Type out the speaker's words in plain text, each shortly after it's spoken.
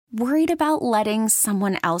Worried about letting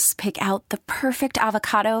someone else pick out the perfect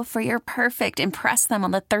avocado for your perfect impress them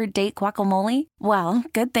on the third date guacamole? Well,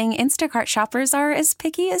 good thing Instacart shoppers are as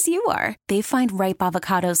picky as you are. They find ripe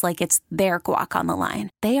avocados like it's their guac on the line.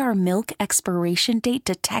 They are milk expiration date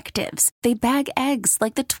detectives. They bag eggs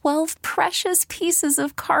like the 12 precious pieces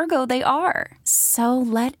of cargo they are. So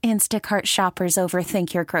let Instacart shoppers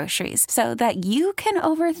overthink your groceries so that you can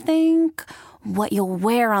overthink what you'll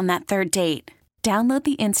wear on that third date. Download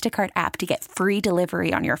the Instacart app to get free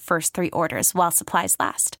delivery on your first 3 orders while supplies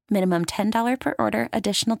last. Minimum $10 per order.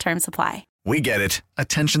 Additional terms apply. We get it.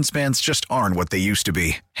 Attention spans just aren't what they used to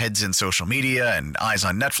be. Heads in social media and eyes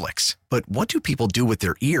on Netflix. But what do people do with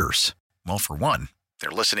their ears? Well, for one, they're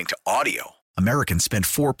listening to audio. Americans spend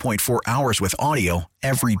 4.4 hours with audio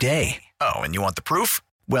every day. Oh, and you want the proof?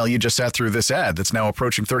 Well, you just sat through this ad that's now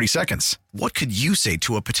approaching 30 seconds. What could you say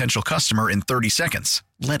to a potential customer in 30 seconds?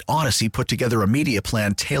 Let Odyssey put together a media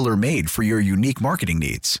plan tailor-made for your unique marketing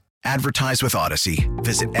needs. Advertise with Odyssey.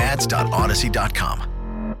 Visit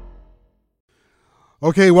ads.odyssey.com.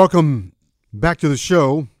 Okay, welcome back to the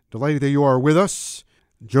show. Delighted that you are with us.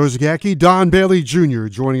 Joe Zagacki, Don Bailey Jr.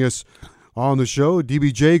 joining us on the show.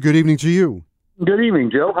 DBJ, good evening to you. Good evening,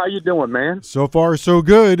 Joe. How you doing, man? So far, so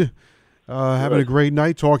good. Having a great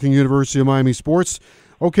night talking University of Miami sports.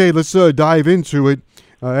 Okay, let's dive into it.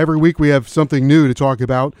 Every week we have something new to talk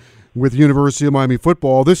about with University of Miami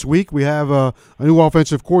football. This week we have a new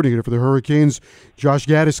offensive coordinator for the Hurricanes. Josh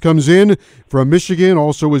Gattis comes in from Michigan,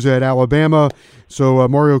 also was at Alabama. So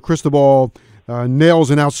Mario Cristobal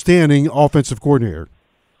nails an outstanding offensive coordinator.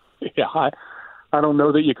 Yeah, I don't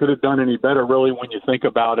know that you could have done any better, really, when you think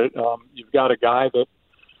about it. You've got a guy that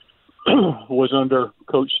was under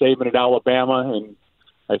Coach Saban at Alabama, and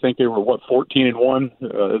I think they were 14-1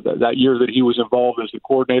 that year that he was involved as the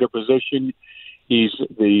coordinator position. He's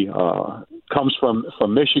comes from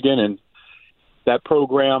Michigan, and that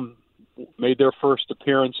program made their first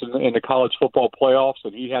appearance in the college football playoffs,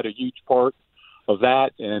 and he had a huge part of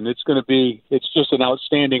that. And it's just an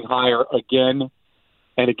outstanding hire again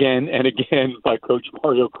and again and again by Coach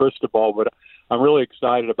Mario Cristobal. But I'm really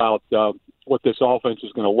excited about what this offense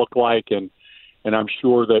is going to look like, and I'm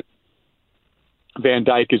sure that Van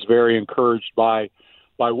Dyke is very encouraged by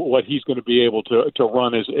what he's going to be able to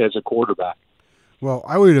run as a quarterback. Well,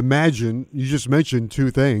 I would imagine you just mentioned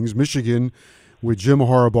two things: Michigan with Jim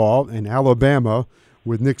Harbaugh and Alabama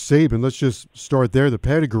with Nick Saban. Let's just start there, the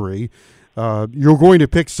pedigree. You're going to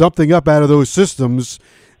pick something up out of those systems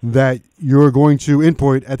that you're going to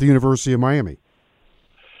input at the University of Miami.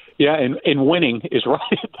 Yeah, and winning is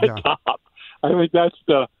right at the top. I think that's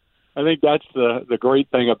the great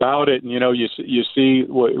thing about it. And you see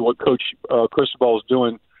what Coach Cristobal is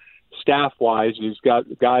doing staff wise. He's got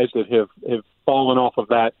guys that have fallen off of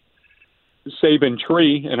that Saban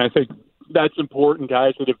tree, and I think that's important.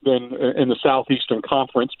 Guys that have been in the Southeastern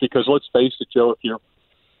Conference, because let's face it, Joe,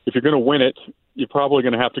 if you're going to win it, you're probably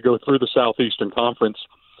going to have to go through the Southeastern Conference.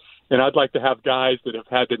 And I'd like to have guys that have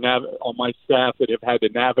had to on my staff that have had to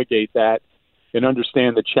navigate that and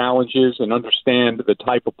understand the challenges and understand the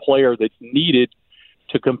type of player that's needed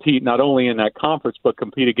to compete not only in that conference but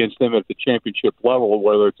compete against them at the championship level,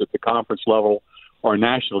 whether it's at the conference level or a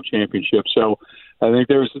national championship. So I think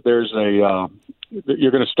there's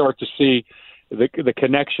you're going to start to see the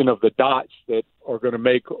connection of the dots that are going to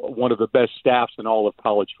make one of the best staffs in all of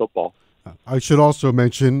college football. I should also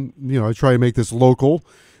mention, I try to make this local.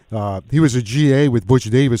 He was a GA with Butch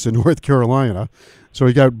Davis in North Carolina. So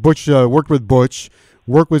he got Butch, worked with Butch,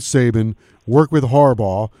 worked with Saban, worked with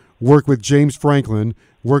Harbaugh, worked with James Franklin,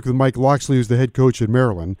 worked with Mike Locksley, who's the head coach at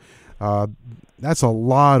Maryland. That's a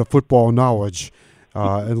lot of football knowledge,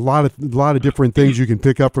 and a lot of different things you can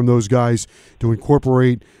pick up from those guys to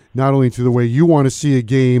incorporate not only to the way you want to see a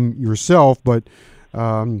game yourself, but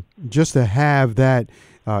just to have that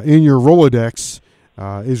in your Rolodex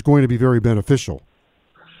is going to be very beneficial.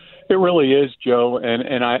 It really is, Joe,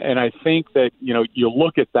 and I think that you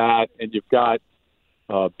look at that and you've got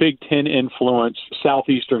Big Ten influence,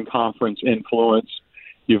 Southeastern Conference influence.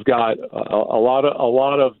 You've got a lot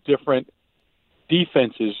of different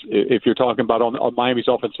defenses, if you're talking about on Miami's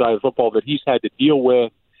offensive side of football, that he's had to deal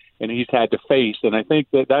with and he's had to face. And I think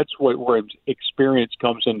that's where experience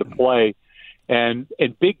comes into play, and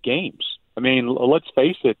big games. I mean, let's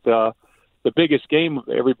face it. The biggest game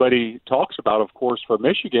everybody talks about, of course, for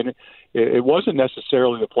Michigan, it wasn't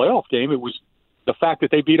necessarily the playoff game. It was the fact that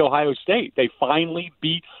they beat Ohio State. They finally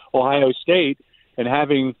beat Ohio State, and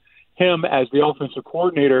having him as the offensive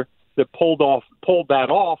coordinator that pulled that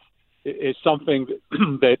off is something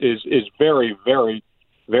that is very, very,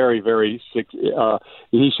 very, very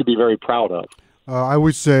he should be very proud of. I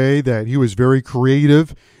would say that he was very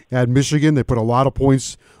creative at Michigan. They put a lot of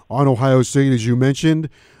points on Ohio State, as you mentioned.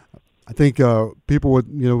 I think people would,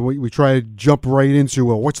 we try to jump right into,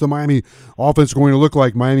 well, what's the Miami offense going to look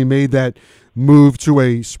like? Miami made that move to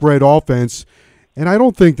a spread offense, and I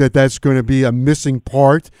don't think that that's going to be a missing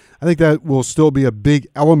part. I think that will still be a big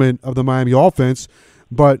element of the Miami offense,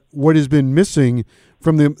 but what has been missing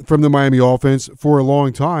from the Miami offense for a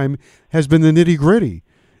long time has been the nitty-gritty,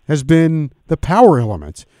 has been the power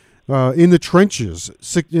element in the trenches,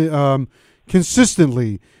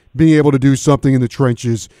 consistently being able to do something in the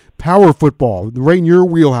trenches, power football, right in your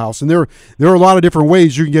wheelhouse. And there are a lot of different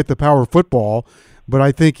ways you can get the power football, but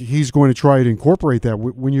I think he's going to try to incorporate that.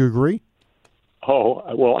 Wouldn't you agree? Oh,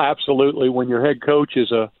 well, absolutely. When your head coach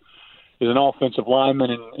is an offensive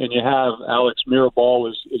lineman and you have Alex Mirabal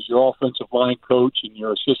as your offensive line coach and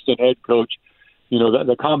your assistant head coach,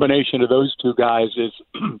 the combination of those two guys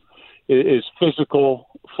is physical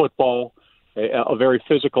football, a very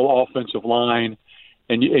physical offensive line.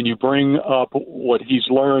 And you bring up what he's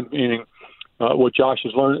learned, meaning what Josh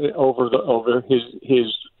has learned over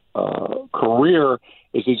his career,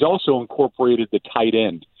 is he's also incorporated the tight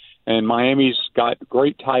end. And Miami's got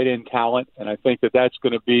great tight end talent, and I think that that's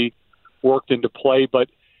going to be worked into play. But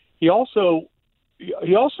he also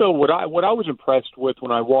what I was impressed with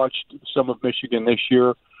when I watched some of Michigan this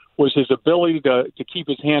year was his ability to keep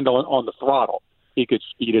his hand on the throttle. He could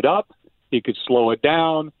speed it up, he could slow it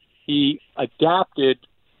down. He adapted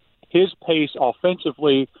his pace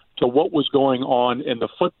offensively to what was going on in the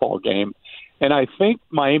football game. And I think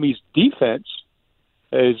Miami's defense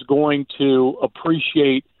is going to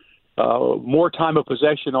appreciate more time of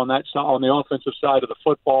possession on that side, on the offensive side of the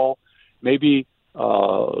football. Maybe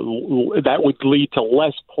that would lead to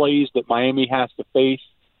less plays that Miami has to face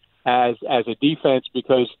as a defense,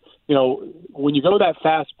 because when you go that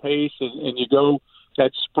fast pace and you go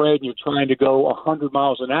that spread and you're trying to go 100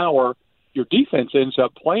 miles an hour, your defense ends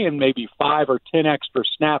up playing maybe 5 or 10 extra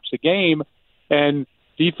snaps a game, and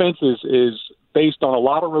defense is based on a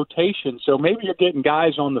lot of rotation. So maybe you're getting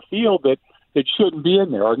guys on the field that shouldn't be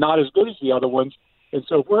in there or not as good as the other ones. And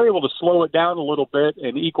so if we're able to slow it down a little bit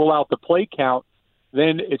and equal out the play count,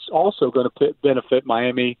 then it's also going to benefit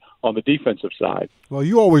Miami on the defensive side. Well,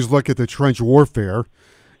 you always look at the trench warfare,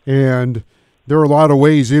 and there are a lot of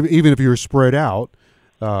ways, even if you're spread out,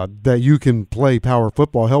 that you can play power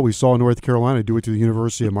football. Hell, we saw North Carolina do it to the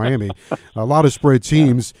University of Miami. A lot of spread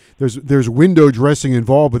teams, there's window dressing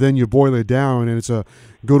involved, but then you boil it down, and it's a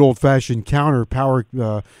good old-fashioned counter power,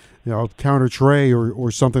 counter tray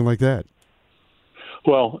or something like that.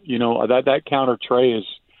 Well, that counter tray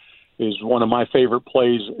is one of my favorite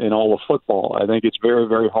plays in all of football. I think it's very,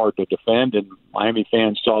 very hard to defend, and Miami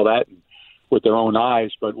fans saw that with their own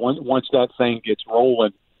eyes. But once that thing gets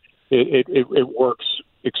rolling, it works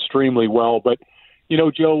extremely well. But,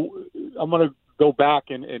 Joe, I'm going to go back,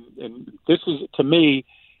 and this is, to me,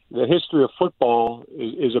 the history of football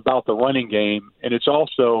is about the running game, and it's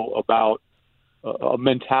also about a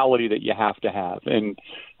mentality that you have to have. And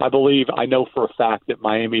I know for a fact that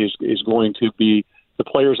Miami is going to be, the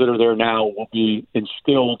players that are there now will be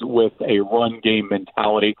instilled with a run game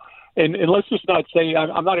mentality. And let's just not say,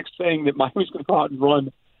 I'm not saying that Miami's going to go out and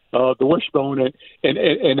run the wishbone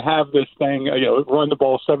and have this thing, run the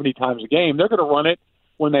ball 70 times a game. They're going to run it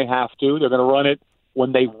when they have to. They're going to run it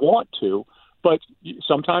when they want to. But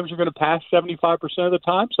sometimes you're going to pass 75% of the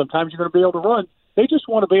time. Sometimes you're going to be able to run. They just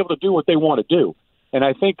want to be able to do what they want to do. And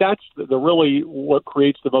I think that's the really what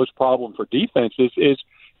creates the most problem for defense is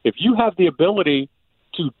if you have the ability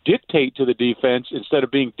to dictate to the defense instead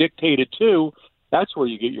of being dictated to, that's where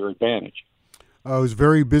you get your advantage. It was a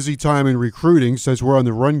very busy time in recruiting since we're on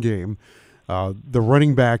the run game. The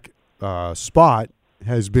running back spot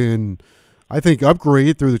has been, I think,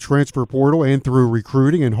 upgraded through the transfer portal and through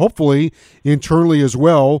recruiting, and hopefully internally as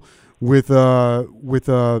well with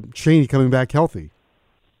Chaney coming back healthy.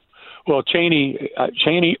 Well, Chaney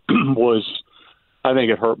was, I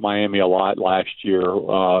think it hurt Miami a lot last year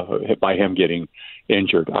by him getting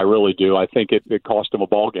injured. I really do. I think it cost him a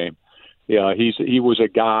ball game. Yeah, he was a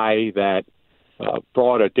guy that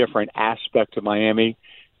brought a different aspect to Miami,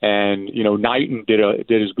 and Knighton did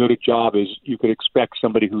as good a job as you could expect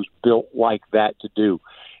somebody who's built like that to do.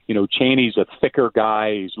 Chaney's a thicker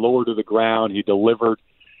guy. He's lower to the ground. He delivers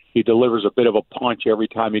a bit of a punch every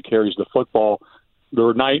time he carries the football.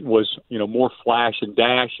 Knighton was more flash and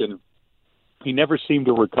dash, and he never seemed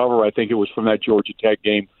to recover. I think it was from that Georgia Tech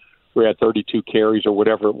game where he had 32 carries or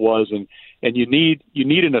whatever it was, and you need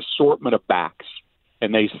an assortment of backs.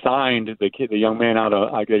 And they signed the young man out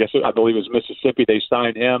of, I believe it was Mississippi. They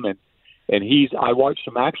signed him, and And I watched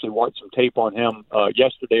some tape on him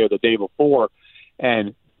yesterday or the day before,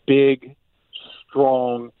 and big,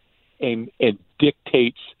 strong, and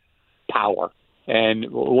dictates power. And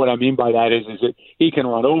what I mean by that is that he can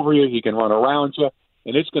run over you, he can run around you,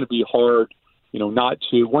 and it's going to be hard, not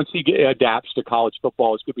to, once he adapts to college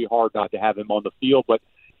football, it's going to be hard not to have him on the field. But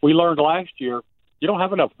we learned last year, you don't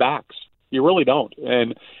have enough backs. You really don't.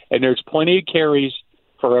 And there's plenty of carries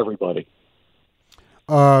for everybody.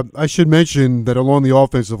 I should mention that along the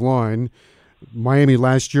offensive line, Miami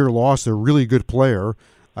last year lost a really good player.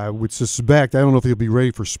 I would suspect, I don't know if he'll be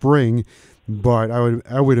ready for spring, but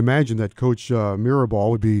I would imagine that Coach Mirabal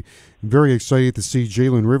would be very excited to see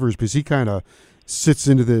Jalen Rivers, because he kind of fits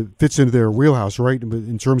into their wheelhouse, right,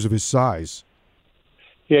 in terms of his size.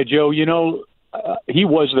 Yeah, Joe, he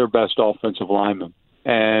was their best offensive lineman,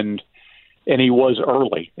 and he was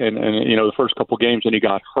early, and the first couple games, and he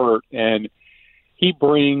got hurt, and he's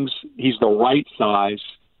the right size,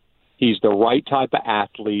 he's the right type of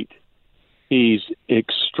athlete, he's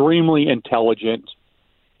extremely intelligent,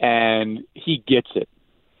 and he gets it.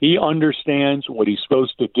 He understands what he's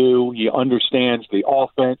supposed to do. He understands the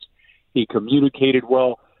offense. He communicated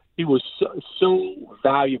well. He was so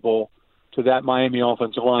valuable to that Miami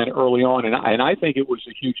offensive line early on, and I think it was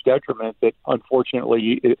a huge detriment that,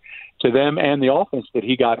 unfortunately, to them and the offense, that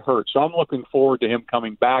he got hurt. So I'm looking forward to him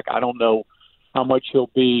coming back. I don't know how much he'll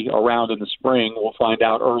be around in the spring. We'll find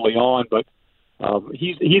out early on, but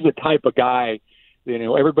he's a type of guy,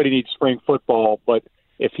 everybody needs spring football, but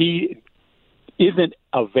if he isn't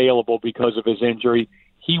available because of his injury,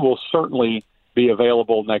 he will certainly be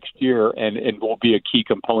available next year and will be a key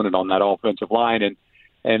component on that offensive line.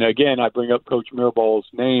 And again, I bring up Coach Mirabal's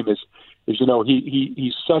name is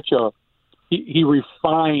he's such he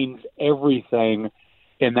refines everything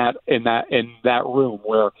in that room,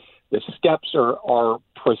 where the steps are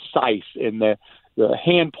precise, and the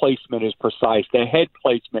hand placement is precise, the head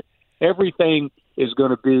placement, everything is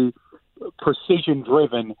going to be precision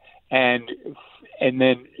driven, and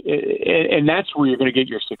that's where you're going to get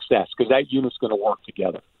your success, because that unit's going to work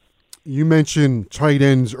together. You mentioned tight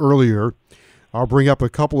ends earlier. I'll bring up a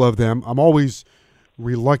couple of them. I'm always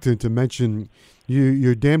reluctant to mention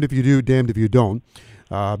you're damned if you do, damned if you don't,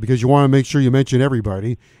 because you want to make sure you mention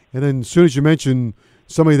everybody. And then as soon as you mention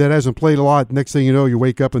somebody that hasn't played a lot, next thing you know, you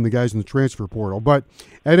wake up and the guy's in the transfer portal. But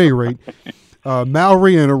at any rate,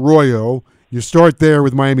 Mallory and Arroyo, you start there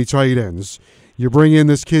with Miami tight ends. You bring in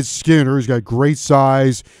this kid Skinner, who's got great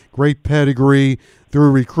size, great pedigree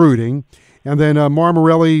through recruiting. And then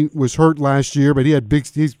Marmarelli was hurt last year, but he's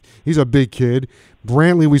a big kid.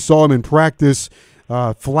 Brantley, we saw him in practice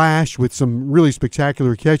flash with some really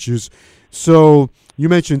spectacular catches. So you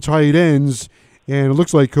mentioned tight ends, and it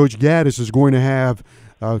looks like Coach Gaddis is going to have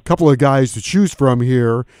a couple of guys to choose from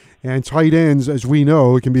here. And tight ends, as we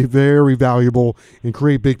know, can be very valuable and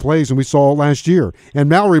create big plays, and we saw it last year. And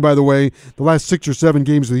Mallory, by the way, the last 6 or 7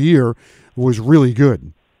 games of the year was really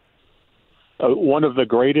good. One of the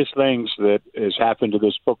greatest things that has happened to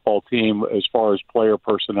this football team as far as player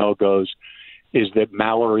personnel goes is that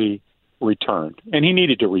Mallory returned, and he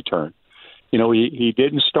needed to return. He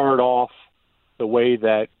didn't start off the way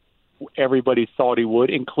that everybody thought he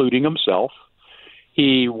would, including himself.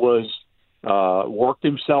 He was worked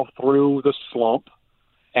himself through the slump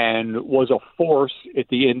and was a force at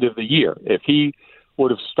the end of the year. If he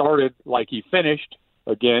would have started like he finished,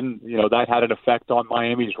 again, that had an effect on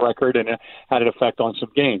Miami's record, and it had an effect on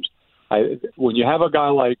some games. When you have a guy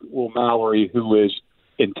like Will Mallory, who is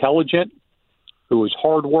intelligent, who is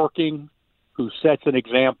hardworking, who sets an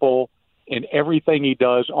example in everything he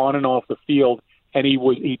does on and off the field, and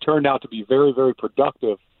he turned out to be very, very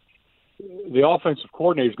productive, the offensive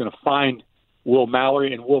coordinator is going to find Will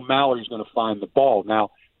Mallory, and Will Mallory is going to find the ball.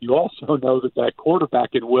 Now, you also know that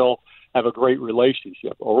quarterback and Will have a great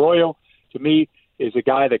relationship. Arroyo, to me, is a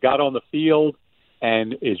guy that got on the field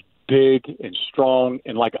and is big and strong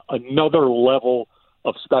and like another level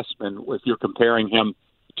of specimen if you're comparing him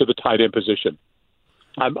to the tight end position.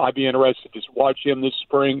 I'd be interested to watch him this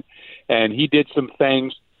spring, and he did some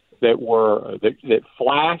things that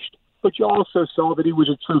flashed, but you also saw that he was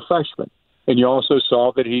a true freshman, and you also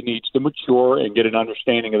saw that he needs to mature and get an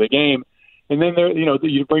understanding of the game. And then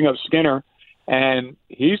you bring up Skinner, and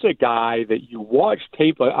he's a guy that you watch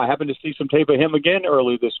tape. I happened to see some tape of him again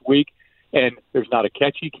early this week, and there's not a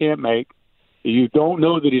catch he can't make. You don't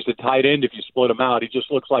know that he's a tight end if you split him out. He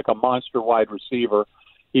just looks like a monster wide receiver.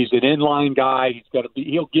 He's an inline guy.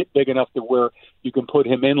 He'll get big enough to where you can put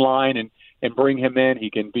him in line and bring him in. He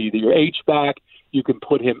can be your H-back. You can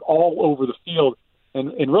put him all over the field.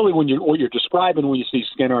 And really, what you're describing when you see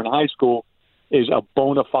Skinner in high school is a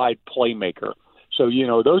bona fide playmaker. So,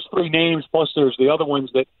 those three names, plus there's the other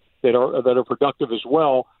ones that are productive as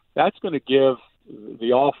well. That's going to give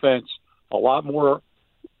the offense a lot more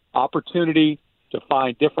opportunity to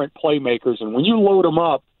find different playmakers. And when you load them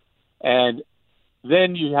up, and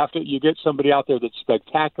then you get somebody out there that's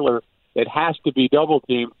spectacular that has to be double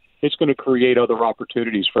teamed, it's going to create other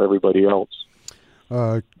opportunities for everybody else.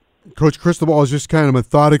 Coach Cristobal is just kind of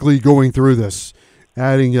methodically going through this,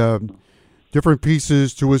 adding different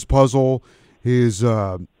pieces to his puzzle. His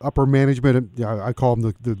upper management, I call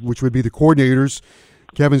them which would be the coordinators,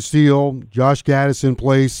 Kevin Steele, Josh Gaddis in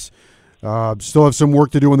place. Still have some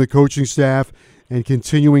work to do on the coaching staff and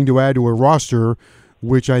continuing to add to a roster,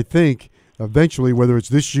 which I think eventually, whether it's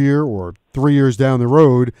this year or 3 years down the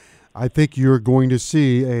road, I think you're going to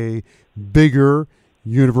see a bigger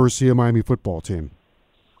University of Miami football team.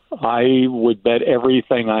 I would bet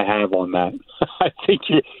everything I have on that. I think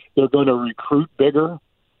they're going to recruit bigger.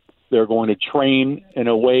 They're going to train in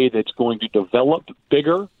a way that's going to develop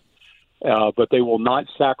bigger, but they will not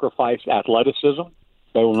sacrifice athleticism.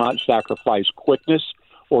 They will not sacrifice quickness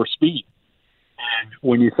or speed. And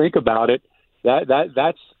when you think about it,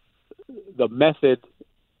 that's the method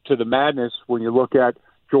to the madness. When you look at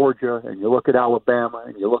Georgia and you look at Alabama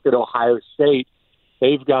and you look at Ohio State,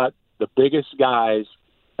 they've got the biggest guys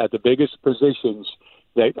at the biggest positions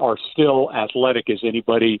that are still athletic as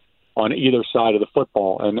anybody on either side of the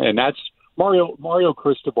football. And that's Mario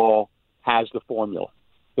Cristobal has the formula.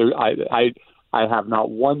 I have not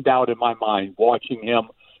one doubt in my mind watching him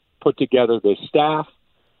put together this staff.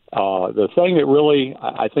 The thing that really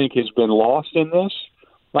I think has been lost in this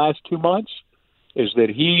last 2 months is that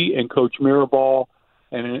he and Coach Mirabal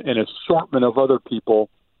and an assortment of other people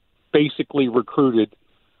basically recruited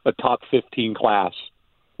a top 15 class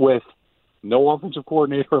with no offensive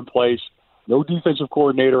coordinator in place, no defensive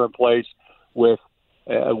coordinator in place, with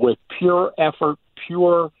pure effort,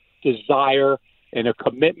 pure desire, and a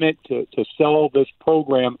commitment to sell this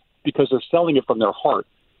program because they're selling it from their heart.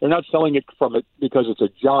 They're not selling it because it's a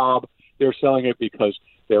job. They're selling it because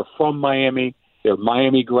they're from Miami. They're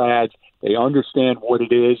Miami grads. They understand what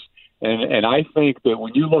it is. And I think that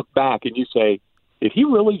when you look back and you say, did he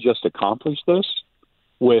really just accomplish this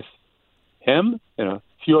with him and a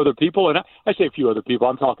few other people? And I say a few other people.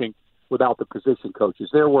 I'm talking without the position coaches.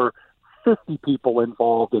 There were 50 people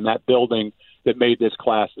involved in that building that made this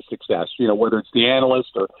class a success, whether it's the analyst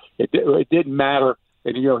or it didn't matter.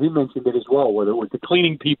 And, he mentioned it as well, whether it was the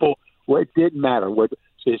cleaning people, it didn't matter. Whether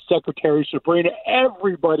his secretary, Sabrina,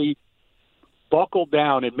 everybody buckled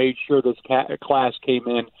down and made sure this class came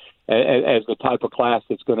in as the type of class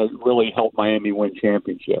that's going to really help Miami win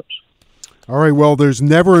championships. All right, well, there's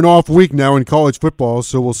never an off week now in college football,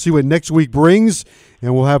 so we'll see what next week brings,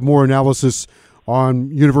 and we'll have more analysis on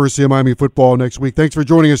University of Miami football next week. Thanks for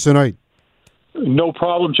joining us tonight. No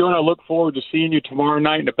problem, Joe, and I look forward to seeing you tomorrow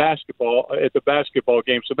night at the basketball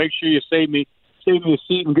game. So make sure you save me a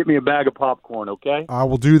seat and get me a bag of popcorn, okay? I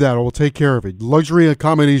will do that. I will take care of it. Luxury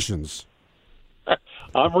accommodations.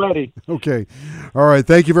 I'm ready. Okay. All right.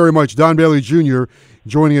 Thank you very much. Don Bailey Jr.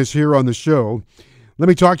 joining us here on the show. Let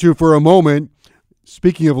me talk to you for a moment.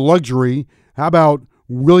 Speaking of luxury, how about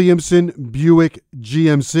Williamson Buick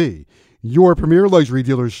GMC, your premier luxury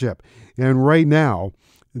dealership? And right now,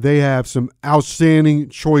 they have some outstanding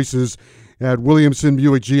choices at Williamson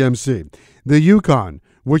Buick GMC. The Yukon,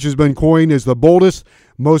 which has been coined as the boldest,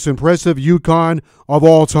 most impressive Yukon of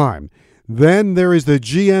all time. Then there is the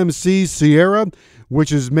GMC Sierra,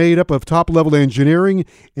 which is made up of top-level engineering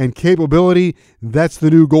and capability. That's the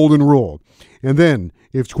new golden rule. And then,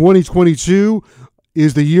 if 2022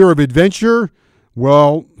 is the year of adventure,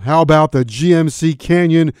 well, how about the GMC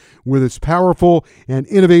Canyon with its powerful and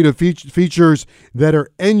innovative features that are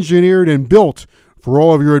engineered and built for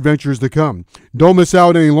all of your adventures to come? Don't miss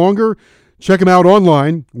out any longer. Check them out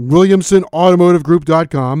online,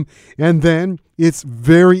 WilliamsonAutomotiveGroup.com, and then it's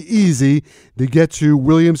very easy to get to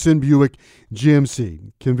Williamson Buick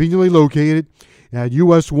GMC, conveniently located at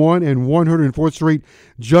US 1 and 104th Street,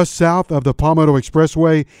 just south of the Palmetto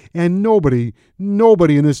Expressway, and nobody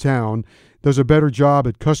in this town does a better job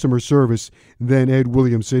at customer service than Ed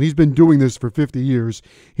Williamson. He's been doing this for 50 years.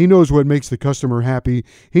 He knows what makes the customer happy.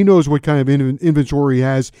 He knows what kind of inventory he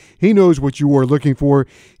has. He knows what you are looking for.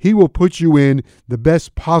 He will put you in the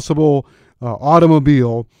best possible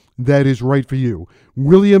automobile that is right for you.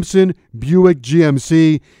 Williamson Buick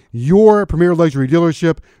GMC, your premier luxury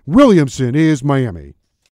dealership. Williamson is Miami.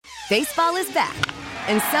 Baseball is back,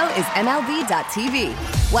 and so is MLB.tv.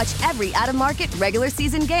 Watch every out-of-market regular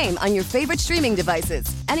season game on your favorite streaming devices,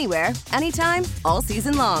 anywhere, anytime, all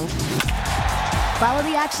season long. Follow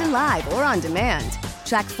the action live or on demand.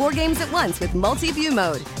 Track 4 games at once with multi-view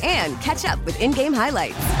mode and catch up with in-game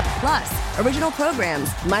highlights. Plus, original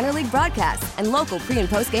programs, minor league broadcasts, and local pre- and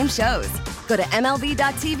post-game shows. Go to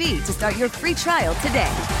MLB.tv to start your free trial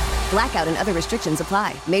today. Blackout and other restrictions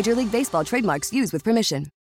apply. Major League Baseball trademarks used with permission.